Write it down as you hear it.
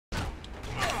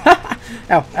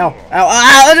Ow, ow, ow,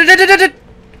 ah!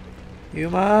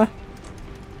 Yuma.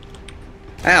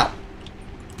 Ow.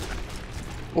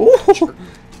 Ooh,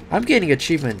 I'm getting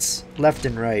achievements left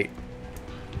and right.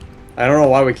 I don't know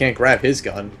why we can't grab his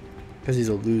gun. Because he's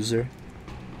a loser.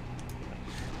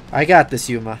 I got this,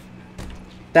 Yuma.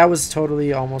 That was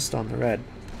totally almost on the red.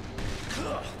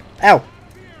 Ow!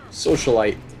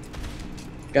 Socialite.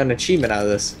 Got an achievement out of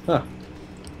this. Huh.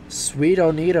 Sweet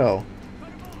Onito.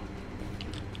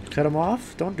 Cut him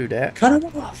off? Don't do that. Cut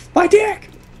him off. My dick!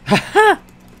 Haha!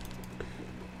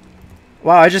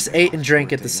 Wow, I just ate and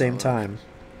drank at the same time.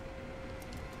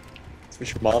 That's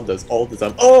what your mom does all the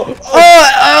time. Oh!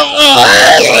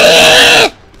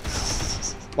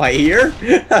 My ear?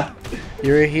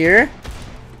 You're here?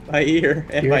 My ear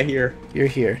and my ear. You're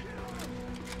here.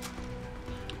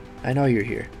 I know you're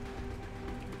here.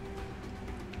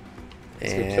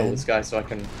 Let's go kill this guy so I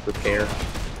can repair.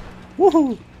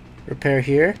 Woohoo! Repair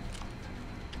here.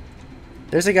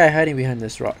 There's a guy hiding behind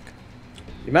this rock.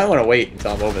 You might want to wait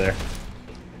until I'm over there.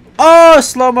 Oh,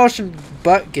 slow motion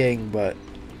butt gang butt.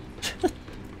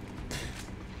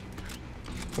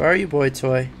 Where are you, boy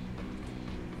toy?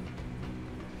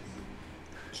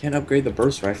 Can't upgrade the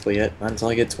burst rifle yet. Not until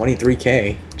I get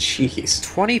 23k. Jeez.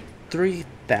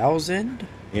 23,000?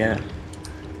 Yeah.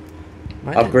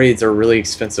 Mine Upgrades are really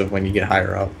expensive when you get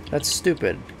higher up. That's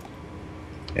stupid.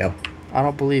 Yep. I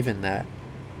don't believe in that.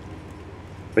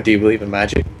 But do you believe in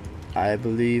magic? I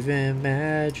believe in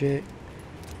magic.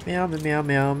 Meow, meow, meow,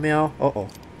 meow, meow. Uh-oh.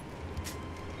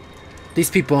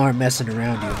 These people aren't messing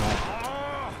around, you know.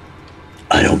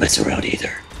 I don't mess around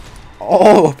either.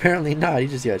 Oh, apparently not. He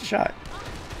just got shot.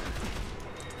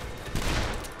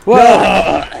 Whoa!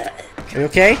 No! Are you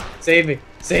okay? Save me.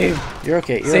 Save. You're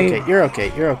okay. You're Save. okay. You're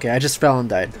okay. You're okay. I just fell and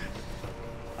died.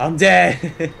 I'm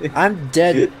dead. I'm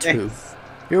dead too.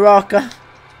 You're welcome.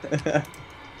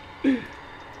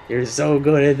 You're so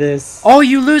good at this. Oh,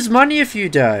 you lose money if you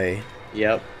die.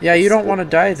 Yep. Yeah, you don't want to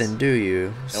die then, do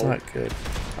you? It's Nope. not good.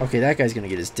 Okay, that guy's gonna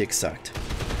get his dick sucked.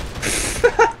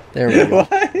 There we go.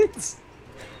 What?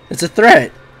 It's a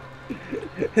threat.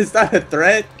 It's not a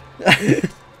threat.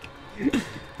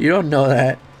 You don't know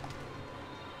that.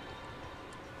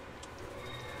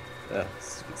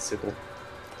 Stupid sickle.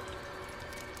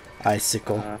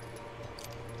 Icicle.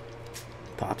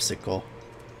 Popsicle.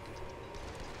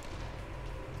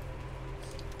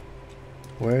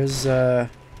 Where's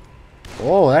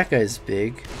Oh, that guy's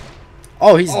big.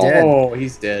 Oh, he's dead. Oh,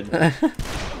 he's dead.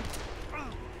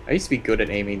 I used to be good at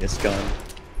aiming this gun.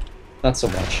 Not so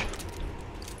much.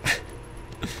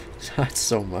 Not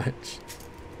so much.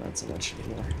 Not so much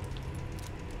anymore.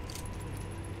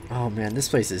 Oh man, this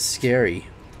place is scary.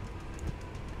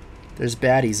 There's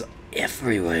baddies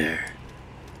everywhere.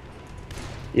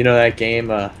 You know that game,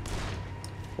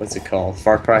 what's it called?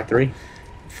 Far Cry 3?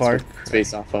 Far It's what it's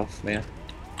based off of, man.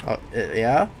 Oh,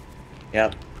 yeah?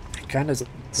 Yep. It kind of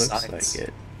looks Science. like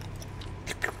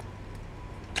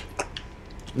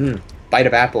it. Bite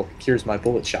of apple cures my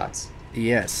bullet shots.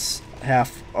 Yes.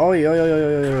 Half. Oh, yo, yo, yo,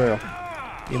 yo, yo, yo.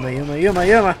 Yuma, Yuma, Yuma,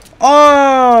 Yuma.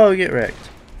 Oh, get wrecked.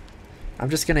 I'm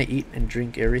just gonna eat and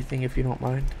drink everything if you don't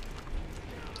mind.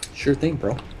 Sure thing,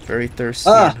 bro. Very thirsty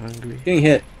and hungry. Getting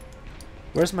hit.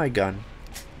 Where's my gun?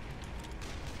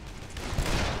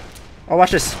 Oh,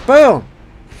 watch this. Boom!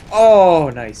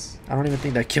 Oh, nice. I don't even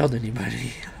think that killed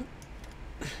anybody.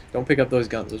 Don't pick up those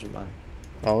guns. Those are mine.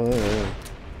 Oh,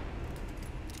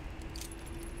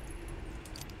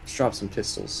 Let's drop some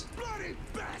pistols.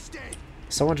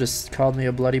 someone just called me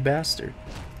a bloody bastard.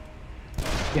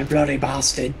 You bloody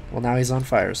bastard. Well, now he's on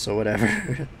fire, so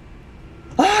whatever.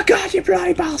 Oh, God, you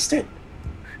bloody bastard.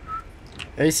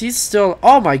 Is he still...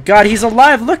 Oh, my God, he's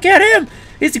alive. Look at him.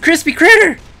 He's a crispy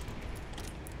critter.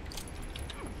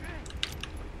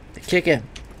 Kick him.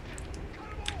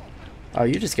 Oh,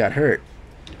 you just got hurt.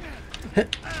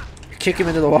 Kick him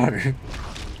into the water.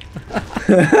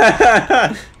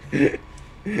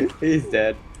 He's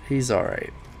dead. He's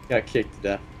alright. Got kicked to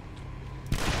death.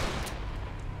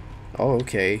 Oh,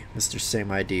 okay. Mr.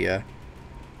 Same Idea.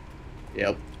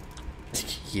 Yep.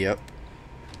 Yep.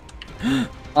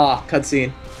 Ah,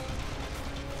 cutscene.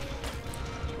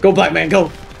 Go, black man, go!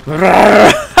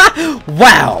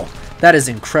 Wow! That is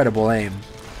incredible aim.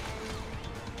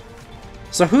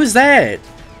 So who's that?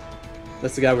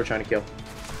 That's the guy we're trying to kill.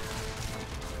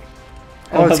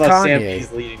 Oh, it's Kanye.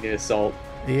 He's leading the assault.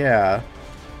 Yeah.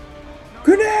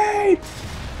 Grenade!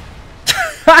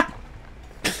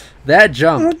 That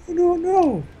jump.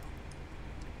 No.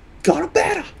 Got a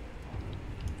better.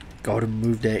 Gotta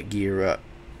move that gear up.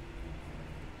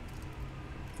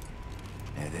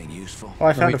 Anything useful? Oh,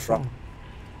 I found me a phone.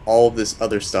 All this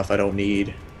other stuff I don't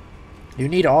need. You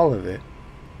need all of it.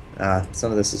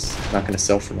 Some of this is not going to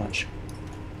sell for much.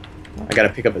 I gotta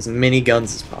pick up as many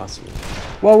guns as possible.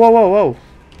 Whoa, whoa, whoa, whoa.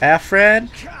 Afran?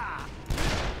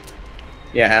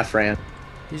 Yeah, Afran.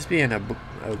 He's being a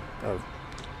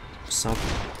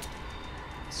something.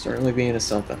 Certainly being a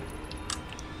something.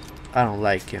 I don't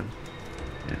like him.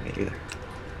 Yeah, me either.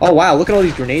 Oh wow, look at all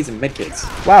these grenades and medkits.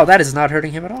 Wow, that is not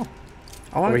hurting him at all.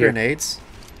 I want Over here. grenades.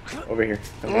 Over here.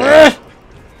 Over here.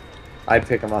 I'd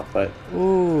pick them up, but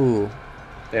Ooh.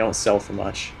 they don't sell for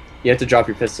much. You have to drop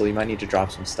your pistol. You might need to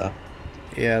drop some stuff.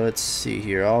 Yeah, let's see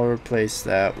here. I'll replace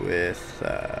that with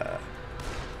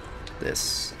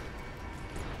this.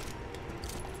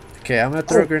 Okay, I'm gonna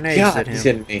throw grenades at him. He's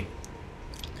hitting me.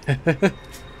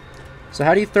 So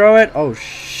how do you throw it? Oh,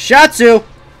 Shatsu!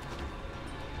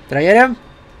 Did I get him?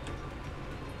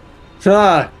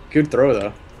 Ah, good throw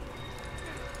though.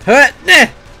 Huh, nah.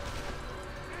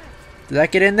 Did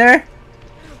that get in there?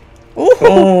 Ooh.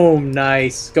 Oh,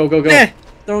 nice. Go, go, go. Nah.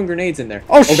 Throwing grenades in there.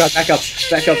 Oh, Oh god, back up.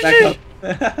 Back up, back up.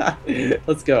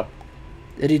 Let's go.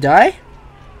 Did he die?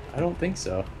 I don't think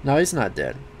so. No, he's not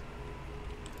dead.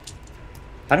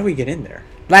 How do we get in there?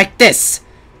 Like this.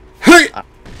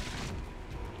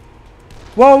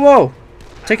 Whoa, whoa.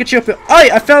 Take a chill pill. Oh,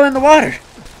 I fell in the water.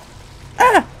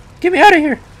 Ah, get me out of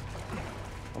here.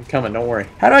 I'm coming, don't worry.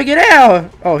 How do I get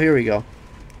out? Oh, here we go.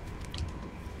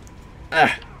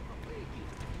 Ah.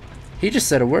 He just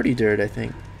said a wordy dirt, I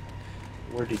think.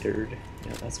 Wordy dird.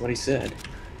 Yeah, that's what he said.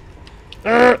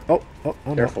 Oh, oh, oh,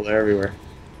 Careful, they're everywhere.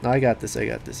 no. I got this, I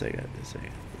got this, I got this.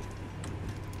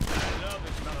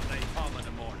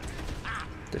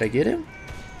 Did I get him?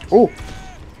 Oh.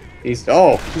 He's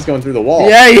going through the wall.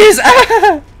 Yeah, he is.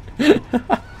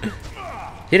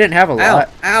 He didn't have a lot.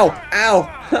 Ow!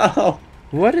 Ow! Ow!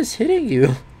 What is hitting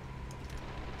you?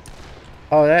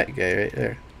 Oh, that guy right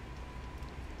there.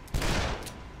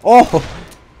 Oh!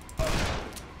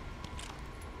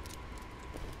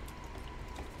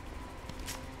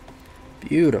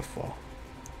 Beautiful.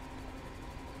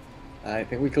 I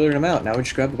think we cleared him out. Now we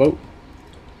just grab the boat.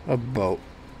 A boat.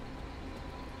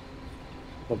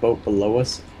 A boat below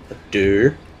us. A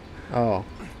door. Oh.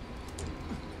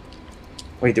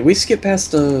 Wait, did we skip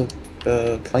past the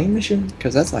plane mission?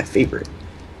 Because that's my favorite.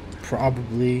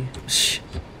 Probably.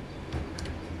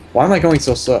 Why am I going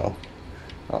so slow?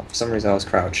 Oh, for some reason I was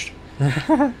crouched.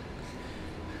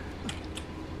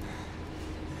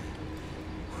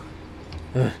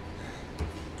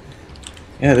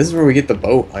 Yeah, this is where we get the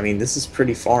boat. I mean, this is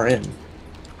pretty far in.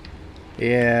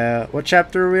 Yeah. What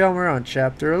chapter are we on? We're on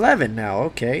chapter 11 now.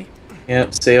 Okay.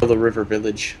 Yep, sail the river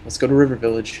village. Let's go to river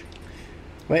village.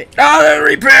 Wait. Oh,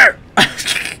 repair!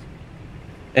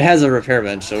 It has a repair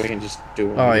bench, so we can just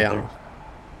do it. Oh, yeah.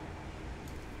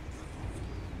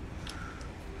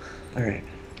 Alright.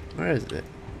 Where is it?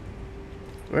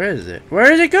 Where is it? Where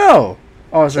did it go?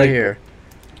 Oh, it's right here.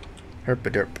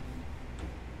 Herpaderp.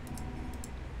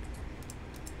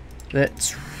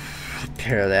 Let's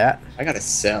repair that. I gotta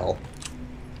sell.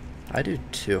 I do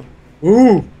too.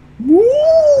 Ooh! Woo!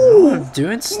 Oh, I'm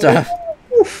doing stuff.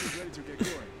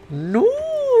 No!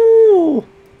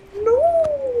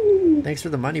 No! Thanks for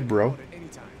the money, bro.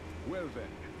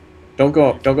 Don't go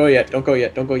up. Don't go yet. Don't go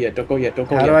yet. Don't go yet. Don't go yet. Don't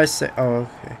go yet. How do I say? Oh,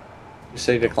 okay. Just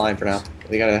say decline for now.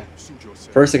 They gotta.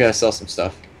 First, I gotta sell some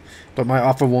stuff. But my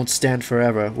offer won't stand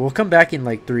forever. We'll come back in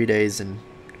like 3 days and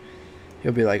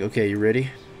he'll be like, okay, you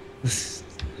ready?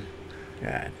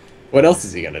 God. What else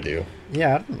is he gonna do?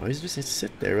 Yeah, I don't know. He's just gonna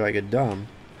sit there like a dumb.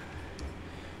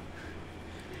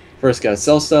 First, gotta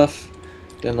sell stuff.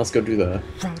 Then let's go do the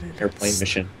airplane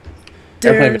mission.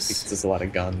 There's Airplane mission uses a lot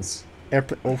of guns.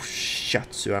 Airplane. Oh,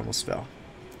 shatsu! I almost fell.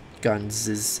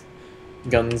 Gunses.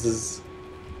 Guns.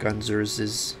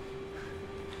 Gunzers.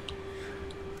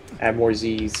 Add more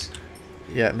Z's.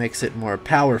 Yeah, it makes it more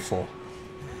powerful.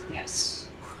 Yes.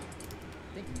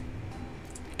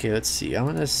 Okay, let's see. I'm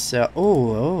gonna sell.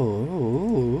 Oh.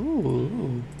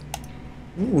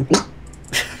 Ooh.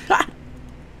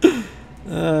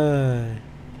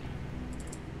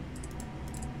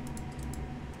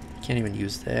 Can't even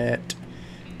use that.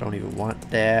 Don't even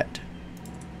want that.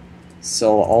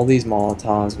 Sell all these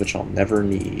Molotovs, which I'll never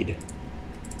need.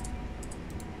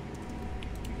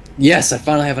 Yes, I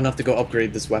finally have enough to go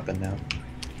upgrade this weapon now.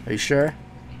 Are you sure?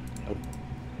 Nope.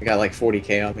 I got like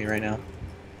 40k on me right now.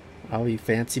 Oh, you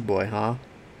fancy boy, huh?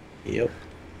 Yep.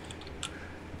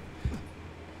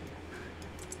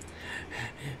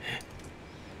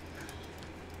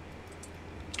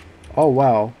 Oh,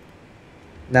 wow.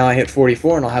 Now I hit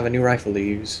 44 and I'll have a new rifle to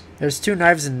use. There's 2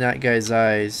 knives in that guy's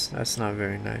eyes. That's not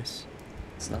very nice.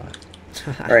 It's not.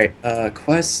 Alright,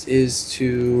 quest is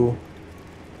to...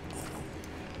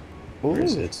 Where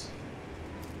is Ooh. it?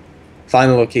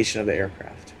 Find the location of the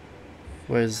aircraft.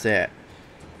 Where's that?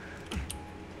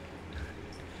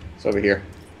 It's over here.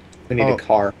 We need Oh. a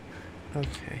car.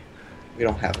 Okay. We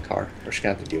don't have a car. We're just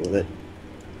gonna have to deal with it.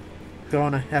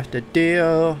 Gonna have to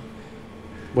deal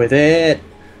With it.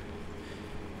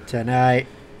 tonight.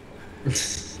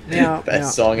 Meow, Best meow,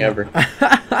 song meow.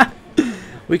 ever.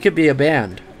 We could be a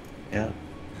band. Yeah.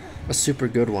 A super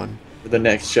good one. For the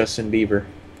next Justin Bieber.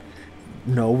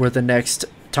 No, we're the next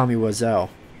Tommy Wiseau.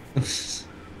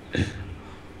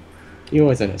 He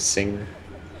wasn't a singer.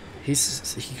 He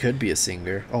could be a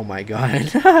singer. Oh my god.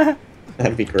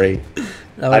 That'd be great.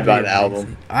 That would I'd buy be the amazing.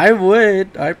 album. I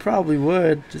would. I probably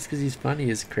would. Just because he's funny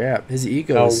as crap. His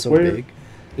ego Now, is so where big.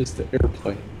 is the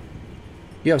airplane?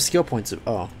 You have skill points of.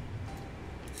 Oh.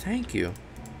 Thank you.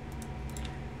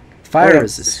 Fire yeah,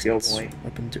 resistance. skill point.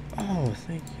 Weapon oh,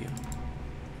 thank you.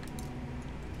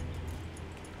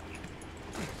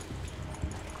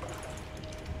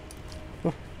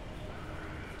 Oh.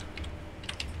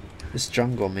 This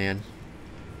jungle, man.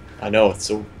 I know, it's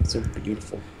so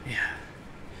beautiful. Yeah.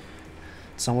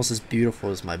 It's almost as beautiful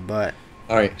as my butt.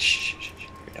 Alright, shh.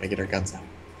 We gotta get our guns out.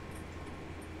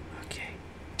 Okay.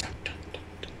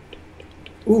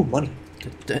 Ooh, money.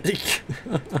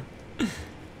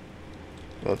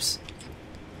 Whoops.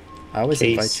 I always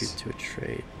Case. invite you to a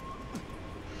trade.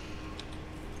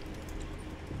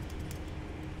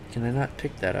 Can I not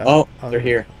pick that up? Oh, they're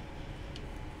here.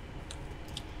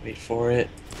 Wait for it.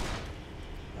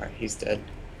 Alright, he's dead.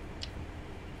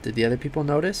 Did the other people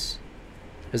notice?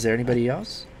 Is there anybody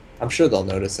else? I'm sure they'll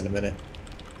notice in a minute.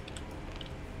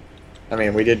 I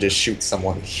mean, we did just shoot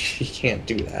someone. You can't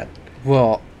do that.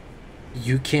 Well,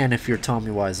 you can if you're Tommy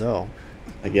Wiseau.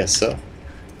 I guess so.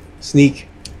 Sneak.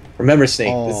 Remember,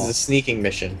 Snake, this is Oh. a sneaking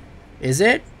mission. Is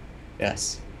it?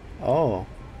 Yes. Oh.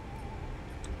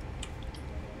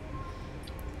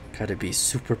 Gotta be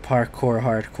super parkour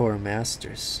hardcore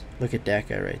masters. Look at that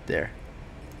guy right there.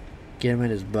 Get him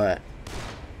in his butt.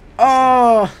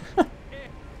 Oh!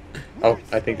 Oh,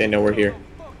 I think they know we're here.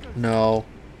 No.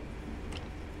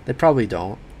 They probably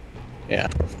don't. Yeah,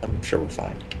 I'm sure we're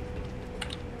fine.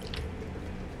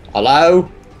 Hello?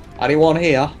 Anyone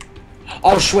here?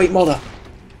 Oh, sweet mother!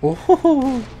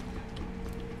 Oh.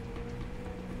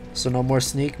 So no more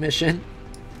sneak mission?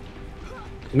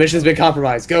 The mission's been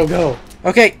compromised. Go, go!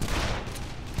 Okay.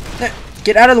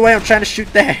 Get out of the way, I'm trying to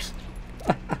shoot that.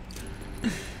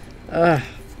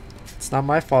 It's not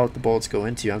my fault the bullets go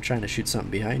into you. I'm trying to shoot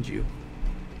something behind you.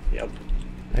 Yep.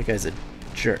 That guy's a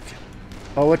jerk.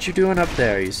 Oh, what you doing up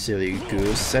there, you silly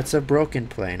goose? That's a broken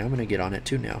plane. I'm gonna get on it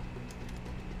too now.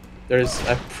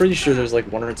 I'm pretty sure there's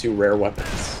like 1 or 2 rare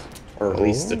weapons. Or at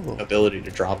least the Oh. ability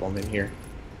to drop them in here.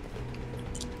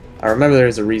 I remember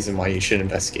there's a reason why you should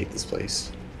investigate this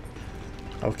place.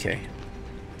 Okay.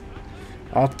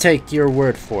 I'll take your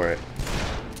word for it.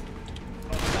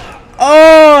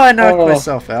 Oh, I knocked Oh.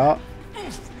 myself out.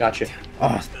 Gotcha.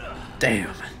 Oh,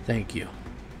 damn. Thank you.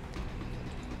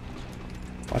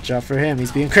 Watch out for him.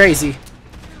 He's being crazy.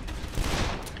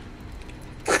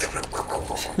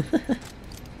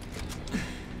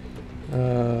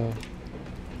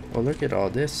 Well, look at all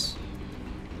this.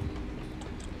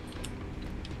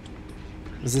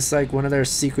 Is this like one of their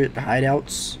secret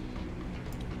hideouts?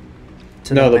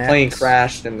 To No, the maps? plane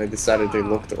crashed and they decided they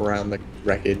looked around the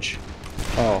wreckage.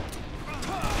 Oh.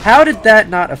 How did that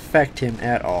not affect him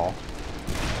at all?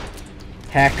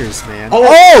 Hackers, man. Oh!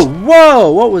 Oh,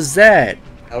 whoa! What was that?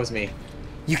 That was me.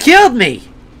 You killed me!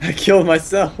 I killed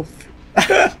myself.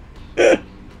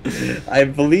 I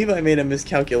believe I made a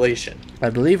miscalculation. I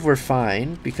believe we're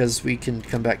fine because we can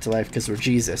come back to life because we're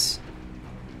Jesus.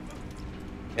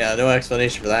 Yeah, no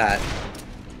explanation for that.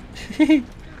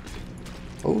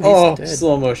 Oh, he's Oh, dead.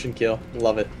 slow motion kill.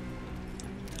 Love it.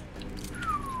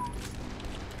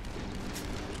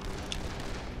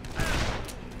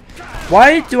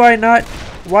 Why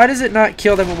does it not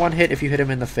kill them in one hit if you hit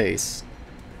him in the face?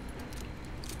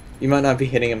 You might not be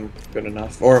hitting him good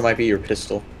enough, or it might be your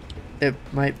pistol. It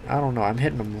might, I don't know, I'm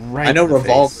hitting him right I know in the face.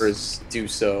 revolvers do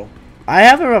so. I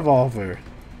have a revolver.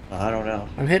 I don't know.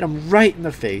 I'm hitting him right in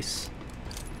the face.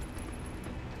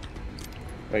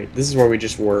 Wait, this is where we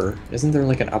just were. Isn't there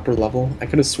like an upper level? I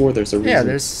could have swore there's a reason. Yeah,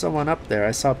 there's someone up there.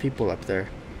 I saw people up there.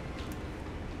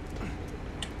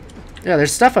 Yeah,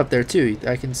 there's stuff up there too.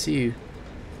 I can see you.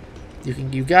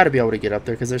 You got to be able to get up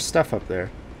there because there's stuff up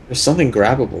there. There's something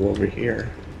grabbable over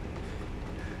here.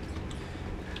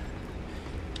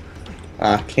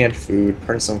 Ah, canned food.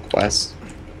 Part of some quest.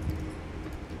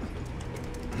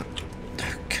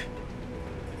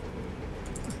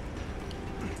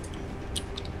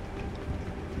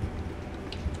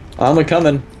 I'm a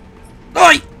coming.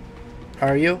 Oi! How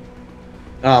are you?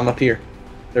 Oh, I'm up here.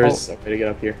 There's a way to get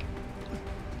up here.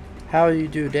 How do you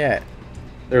do that?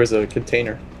 There was a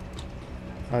container.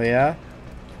 Oh yeah?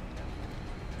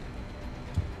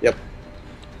 Yep.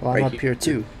 Well, I'm Right up here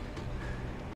too.